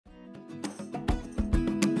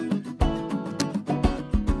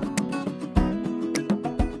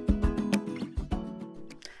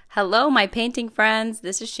Hello, my painting friends.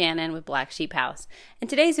 This is Shannon with Black Sheep House. In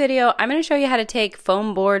today's video, I'm going to show you how to take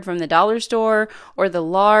foam board from the dollar store or the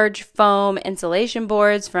large foam insulation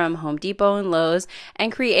boards from Home Depot and Lowe's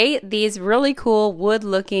and create these really cool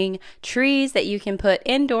wood-looking trees that you can put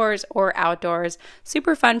indoors or outdoors.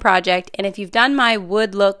 Super fun project. And if you've done my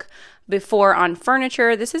wood look before on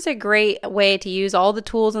furniture, this is a great way to use all the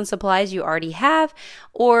tools and supplies you already have,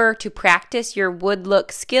 or to practice your wood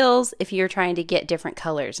look skills if you're trying to get different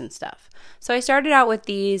colors and stuff. So I started out with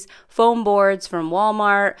these foam boards from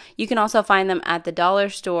Walmart. You can also find them at the dollar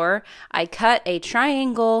store. I cut a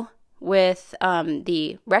triangle with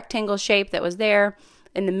the rectangle shape that was there.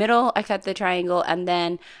 In the middle, I cut the triangle, and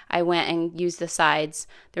then I went and used the sides,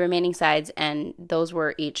 the remaining sides, and those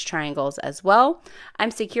were each triangles as well.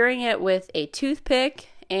 I'm securing it with a toothpick,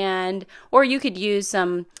 or you could use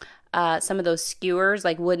some of those skewers,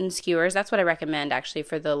 like wooden skewers. That's what I recommend actually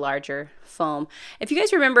for the larger foam. If you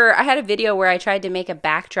guys remember, I had a video where I tried to make a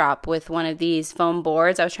backdrop with one of these foam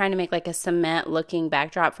boards. I was trying to make like a cement looking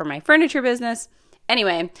backdrop for my furniture business.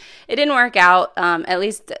 Anyway, it didn't work out, at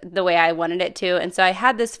least the way I wanted it to. And so I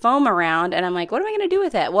had this foam around, and I'm like, what am I going to do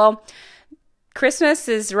with it? Well, Christmas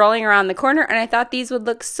is rolling around the corner, and I thought these would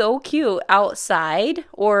look so cute outside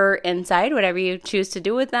or inside, whatever you choose to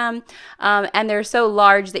do with them. And they're so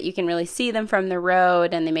large that you can really see them from the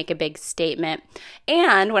road, and they make a big statement.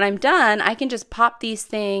 And when I'm done, I can just pop these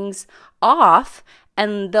things off,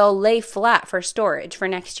 and they'll lay flat for storage for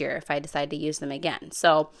next year if I decide to use them again.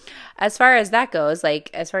 So as far as that goes, like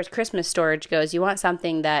as far as Christmas storage goes, you want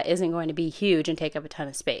something that isn't going to be huge and take up a ton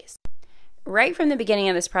of space. Right from the beginning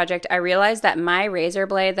of this project, I realized that my razor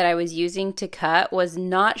blade that I was using to cut was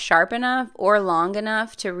not sharp enough or long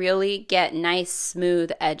enough to really get nice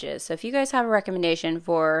smooth edges. So if you guys have a recommendation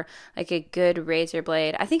for like a good razor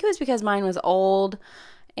blade, I think it was because mine was old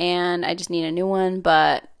and I just need a new one,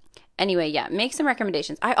 but anyway, yeah, make some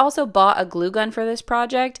recommendations. I also bought a glue gun for this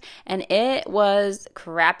project, and it was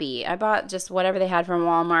crappy. I bought just whatever they had from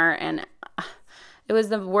Walmart, and it was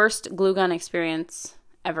the worst glue gun experience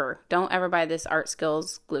ever. Don't ever buy this Art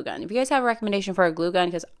Skills glue gun. If you guys have a recommendation for a glue gun,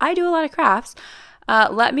 because I do a lot of crafts,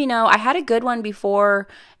 let me know. I had a good one before,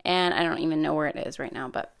 and I don't even know where it is right now,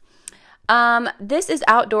 but this is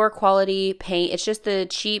outdoor quality paint. It's just the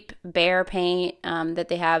cheap Behr paint that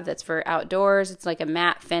they have that's for outdoors. It's like a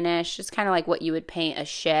matte finish. It's kind of like what you would paint a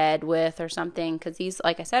shed with or something, because these,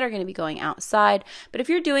 like I said, are going to be going outside. But if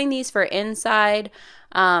you're doing these for inside,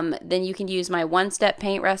 then you can use my one-step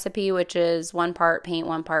paint recipe, which is 1 part paint,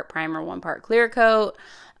 1 part primer, 1 part clear coat.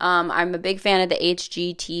 I'm a big fan of the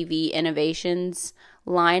HGTV Innovations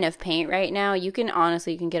line of paint right now. You can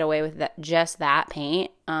get away with that, just that paint.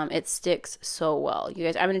 It sticks so well. You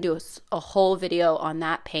guys, I'm going to do a whole video on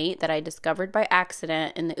that paint that I discovered by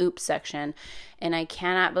accident in the oops section, and I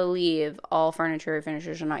cannot believe all furniture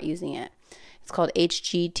finishers are not using it. It's called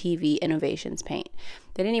HGTV Innovations paint.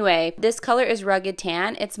 But anyway, this color is Rugged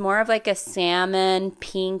Tan. It's more of like a salmon,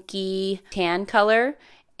 pinky tan color.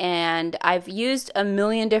 And I've used a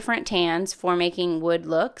million different tans for making wood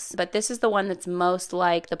looks, but this is the one that's most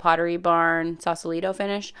like the Pottery Barn Sausalito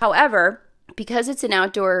finish. However, because it's an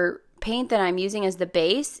outdoor paint that I'm using as the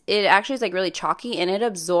base, it actually is like really chalky, and it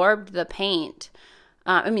absorbed the paint.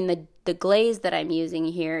 The glaze that I'm using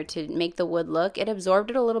here to make the wood look, it absorbed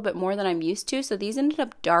it a little bit more than I'm used to, so these ended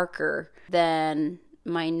up darker than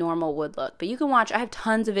my normal wood look. But you can watch, I have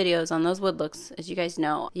tons of videos on those wood looks, as you guys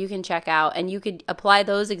know, you can check out, and you could apply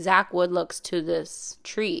those exact wood looks to this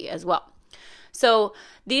tree as well. So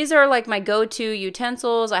these are like my go-to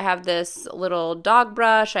utensils. I have this little dog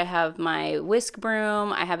brush, I have my whisk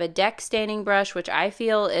broom, I have a deck staining brush, which I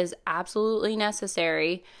feel is absolutely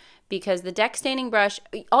necessary, because the deck staining brush,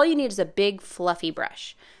 all you need is a big fluffy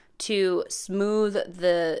brush to smooth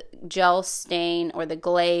the gel stain or the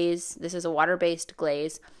glaze, this is a water-based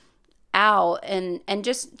glaze, out, and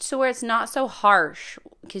just so where it's not so harsh,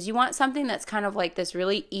 because you want something that's kind of like this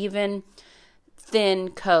really even,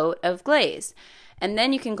 thin coat of glaze. And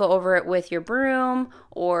then you can go over it with your broom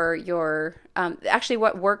or your, actually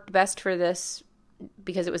what worked best for this,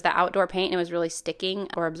 because it was the outdoor paint and it was really sticking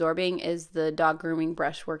or absorbing, is the dog grooming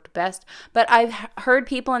brush worked best. But I've heard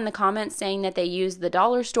people in the comments saying that they use the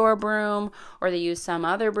dollar store broom or they use some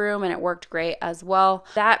other broom, and it worked great as well.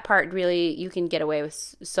 That part really, you can get away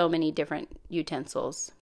with so many different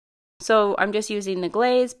utensils. So I'm just using the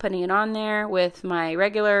glaze, putting it on there with my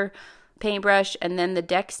regular paintbrush, and then the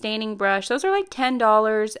deck staining brush. Those are like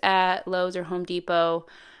 $10 at Lowe's or Home Depot.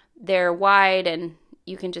 They're wide, and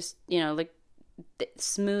you can just, like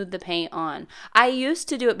smooth the paint on. I used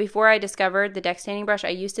to do it before I discovered the deck staining brush. I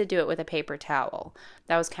used to do it with a paper towel.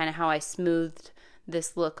 That was kind of how I smoothed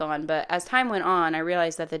this look on. But as time went on, I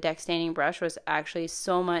realized that the deck staining brush was actually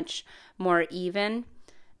so much more even,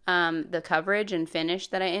 the coverage and finish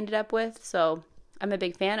that I ended up with. So I'm a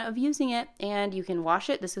big fan of using it, and you can wash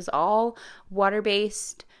it. This is all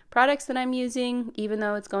water-based products that I'm using, even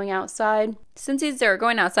though it's going outside. Since these are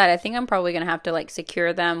going outside, I think I'm probably going to have to like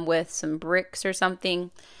secure them with some bricks or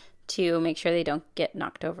something to make sure they don't get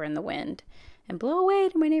knocked over in the wind and blow away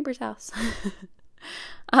to my neighbor's house.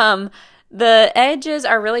 The edges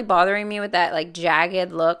are really bothering me with that like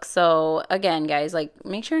jagged look. So again, guys, like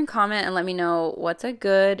make sure and comment and let me know what's a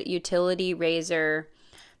good utility razor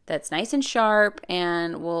that's nice and sharp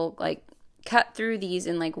and will like cut through these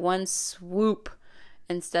in like one swoop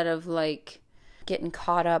instead of like getting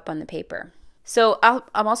caught up on the paper. So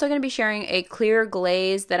I'm also going to be sharing a clear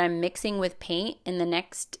glaze that I'm mixing with paint in the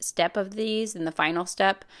next step of these, in the final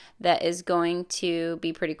step, that is going to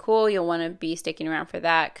be pretty cool. You'll want to be sticking around for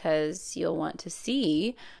that because you'll want to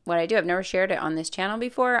see what I do. I've never shared it on this channel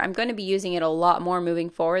before. I'm going to be using it a lot more moving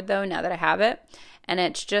forward though, now that I have it. And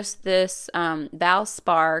it's just this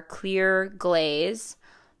Valspar clear glaze.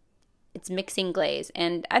 It's mixing glaze.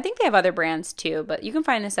 And I think they have other brands too, but you can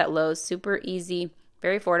find this at Lowe's. Super easy.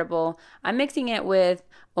 Very affordable. I'm mixing it with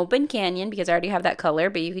Open Canyon because I already have that color,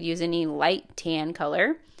 but you could use any light tan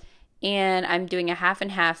color. And I'm doing a half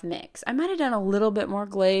and half mix. I might have done a little bit more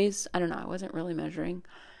glaze. I don't know. I wasn't really measuring.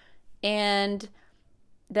 And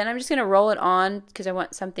then I'm just going to roll it on because I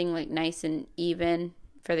want something like nice and even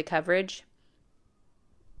for the coverage.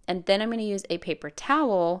 And then I'm going to use a paper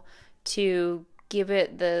towel to give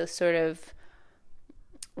it the sort of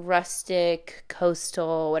rustic,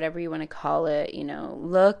 coastal, whatever you want to call it, you know,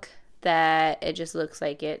 look that it just looks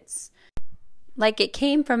like it's like it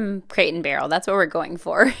came from Crate Barrel. That's what we're going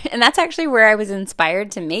for. And that's actually where I was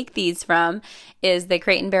inspired to make these from, is the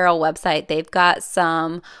Crate Barrel website. They've got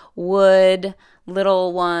some wood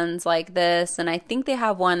little ones like this, and I think they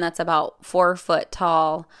have one that's about 4 foot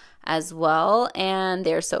tall as well, and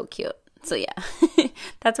they're so cute. So yeah,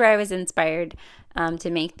 that's where I was inspired to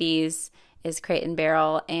make these, is Crate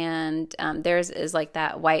Barrel, and theirs is like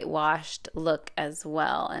that whitewashed look as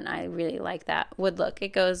well, and I really like that wood look.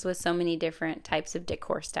 It goes with so many different types of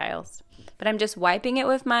decor styles. But I'm just wiping it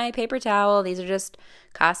with my paper towel. These are just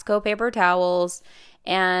Costco paper towels,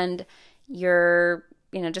 and you're,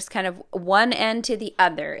 you know, just kind of one end to the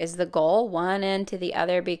other is the goal, one end to the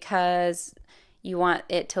other, because you want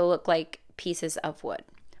it to look like pieces of wood.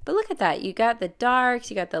 But look at that. You got the darks,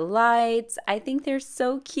 you got the lights. I think they're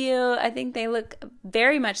so cute. I think they look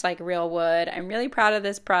very much like real wood. I'm really proud of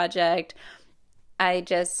this project. I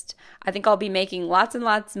think I'll be making lots and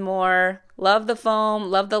lots more. Love the foam,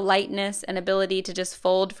 love the lightness and ability to just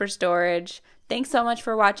fold for storage. Thanks so much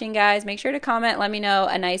for watching, guys. Make sure to comment. Let me know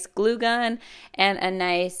a nice glue gun and a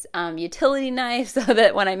nice utility knife so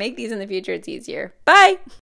that when I make these in the future, it's easier. Bye!